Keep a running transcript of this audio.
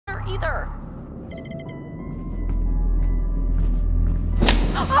either.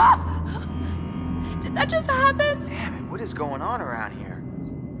 Did that just happen? Damn it, what is going on around here?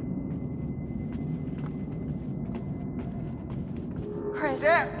 Chris.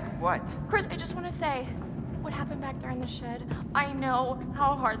 Sam! What? Chris, I just want to say, what happened back there in the shed? I know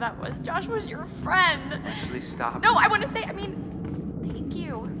how hard that was. Josh was your friend. Actually, stop. No, I want to say, thank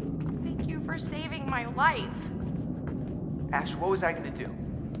you. Thank you for saving my life. Ash, what was I gonna do?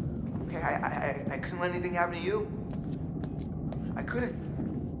 Okay, I couldn't let anything happen to you. I couldn't.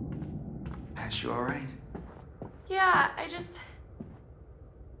 Ash, you alright? Yeah,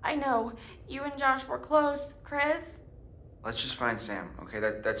 I know. You and Josh were close, Chris. Let's just find Sam, okay?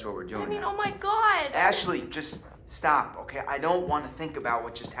 That's what we're doing Oh now. my God. Ashley, just stop, okay? I don't want to think about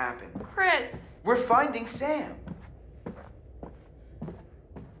what just happened. Chris. We're finding Sam.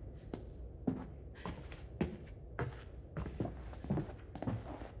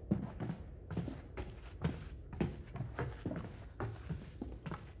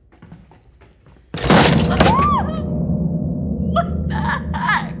 What the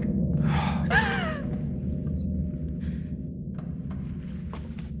heck?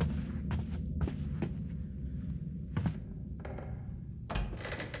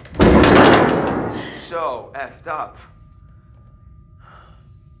 This is so effed up.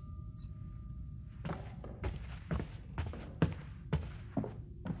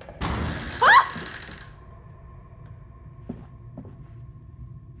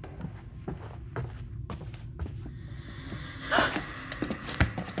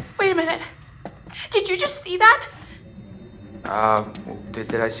 Wait a minute. Did you just see that?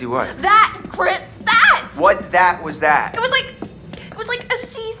 Did I see what? That, Chris, that! What that was that? It was like a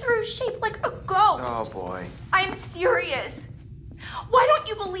see-through shape, like a ghost. Oh boy. I'm serious. Why don't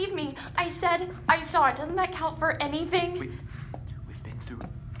you believe me? I said I saw it. Doesn't that count for anything? We've been through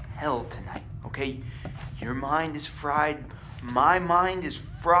hell tonight, okay? Your mind is fried. My mind is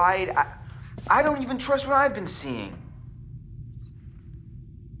fried. I don't even trust what I've been seeing.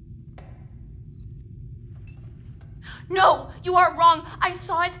 No, you are wrong. I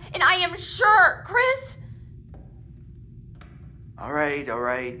saw it, and I am sure, Chris. All right.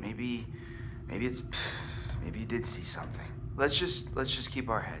 Maybe you did see something. Let's just keep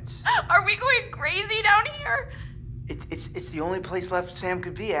our heads. Are we going crazy down here? It's the only place left Sam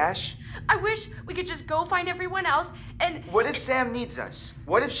could be, Ash. I wish we could just go find everyone else and... What if Sam needs us?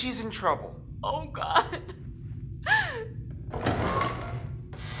 What if she's in trouble? Oh, God.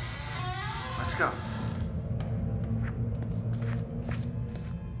 Let's go.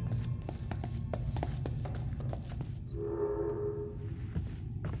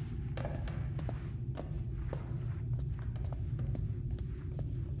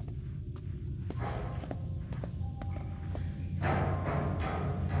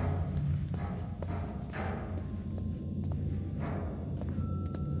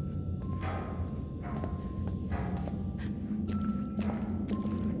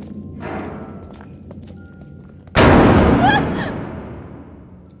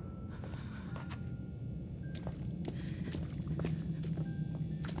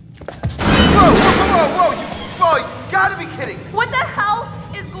 Whoa, you gotta be kidding me. What the hell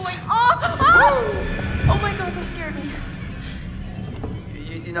is going on? Ah! Oh my God, that scared me.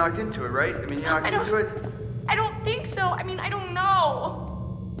 You knocked into it, right? I mean, you knocked into it? I don't think so. I don't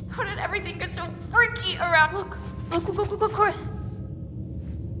know. How did everything get so freaky around? Look, Chris.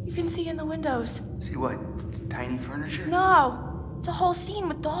 You can see in the windows. See what? It's tiny furniture? No, it's a whole scene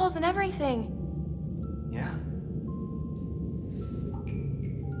with dolls and everything. Yeah.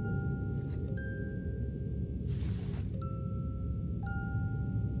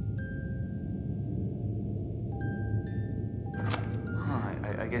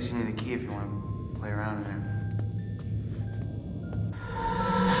 I guess you need a key if you want to play around in there.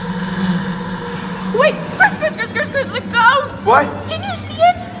 Wait, Chris, the ghost! What? Didn't you see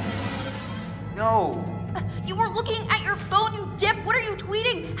it? No. You were looking at your phone, you dip. What are you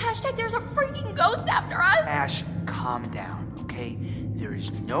tweeting? Hashtag there's a freaking ghost after us. Ash, calm down, okay? There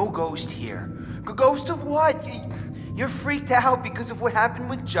is no ghost here. Ghost of what? You're freaked out because of what happened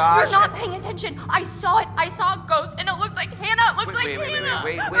with Josh. You're not paying attention. I saw it. I saw a ghost, and it looked like Hannah. It looked like Hannah.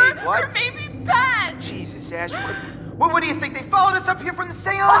 Wait, Her what? baby Pat. Jesus, Ash, what do you think? They followed us up here from the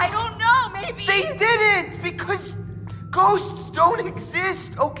seance? I don't know, maybe. They didn't, because ghosts don't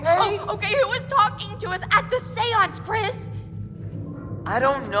exist, okay? Oh, okay, who was talking to us at the seance, Chris? I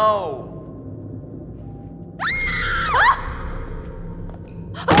don't know.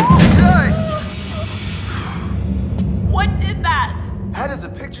 What did that? How does a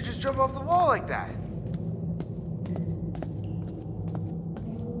picture just jump off the wall like that?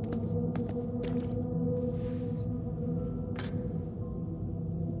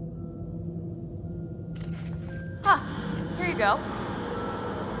 you go.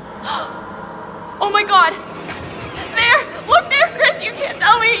 Oh my god! There! Look there, Chris! You can't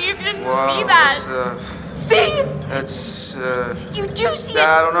tell me you didn't see that! See? That's, You do see it!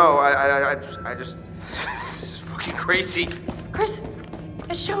 I don't know. I just... This is fucking crazy. Chris,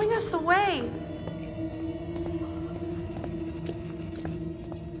 it's showing us the way.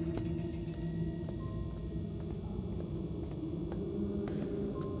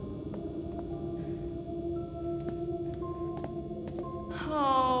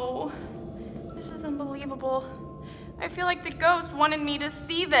 Oh, this is unbelievable. I feel like the ghost wanted me to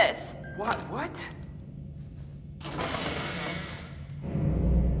see this. What? What?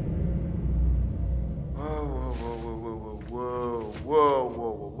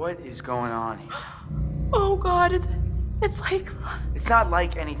 Whoa. What is going on here? Oh god, it's like... It's not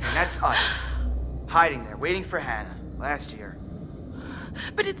like anything. That's us. Hiding there, waiting for Hannah. Last year.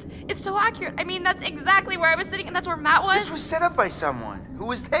 But it's so accurate. I mean, that's exactly where I was sitting, and that's where Matt was. This was set up by someone. Who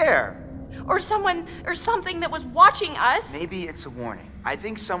was there? Or someone, or something that was watching us. Maybe it's a warning. I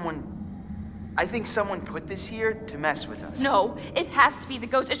think someone put this here to mess with us. No, it has to be the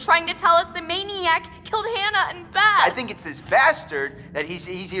ghost. It's trying to tell us the maniac killed Hannah and Beth. I think it's this bastard that he's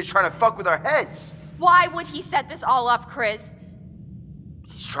here trying to fuck with our heads. Why would he set this all up, Chris?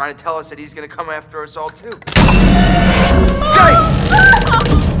 He's trying to tell us that he's gonna come after us all too. Yikes!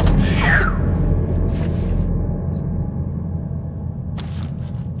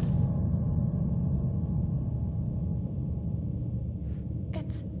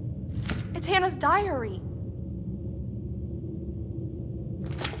 It's Hannah's diary.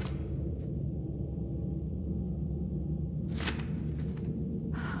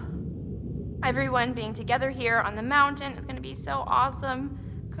 Everyone being together here on the mountain is going to be so awesome.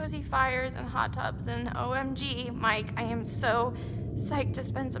 Cozy fires and hot tubs and OMG, Mike, I am so psyched to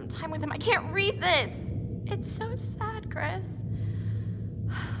spend some time with him. I can't read this. It's so sad, Chris.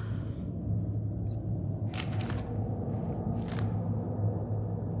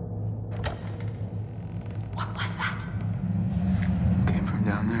 What was that? Came from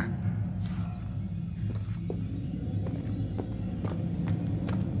down there.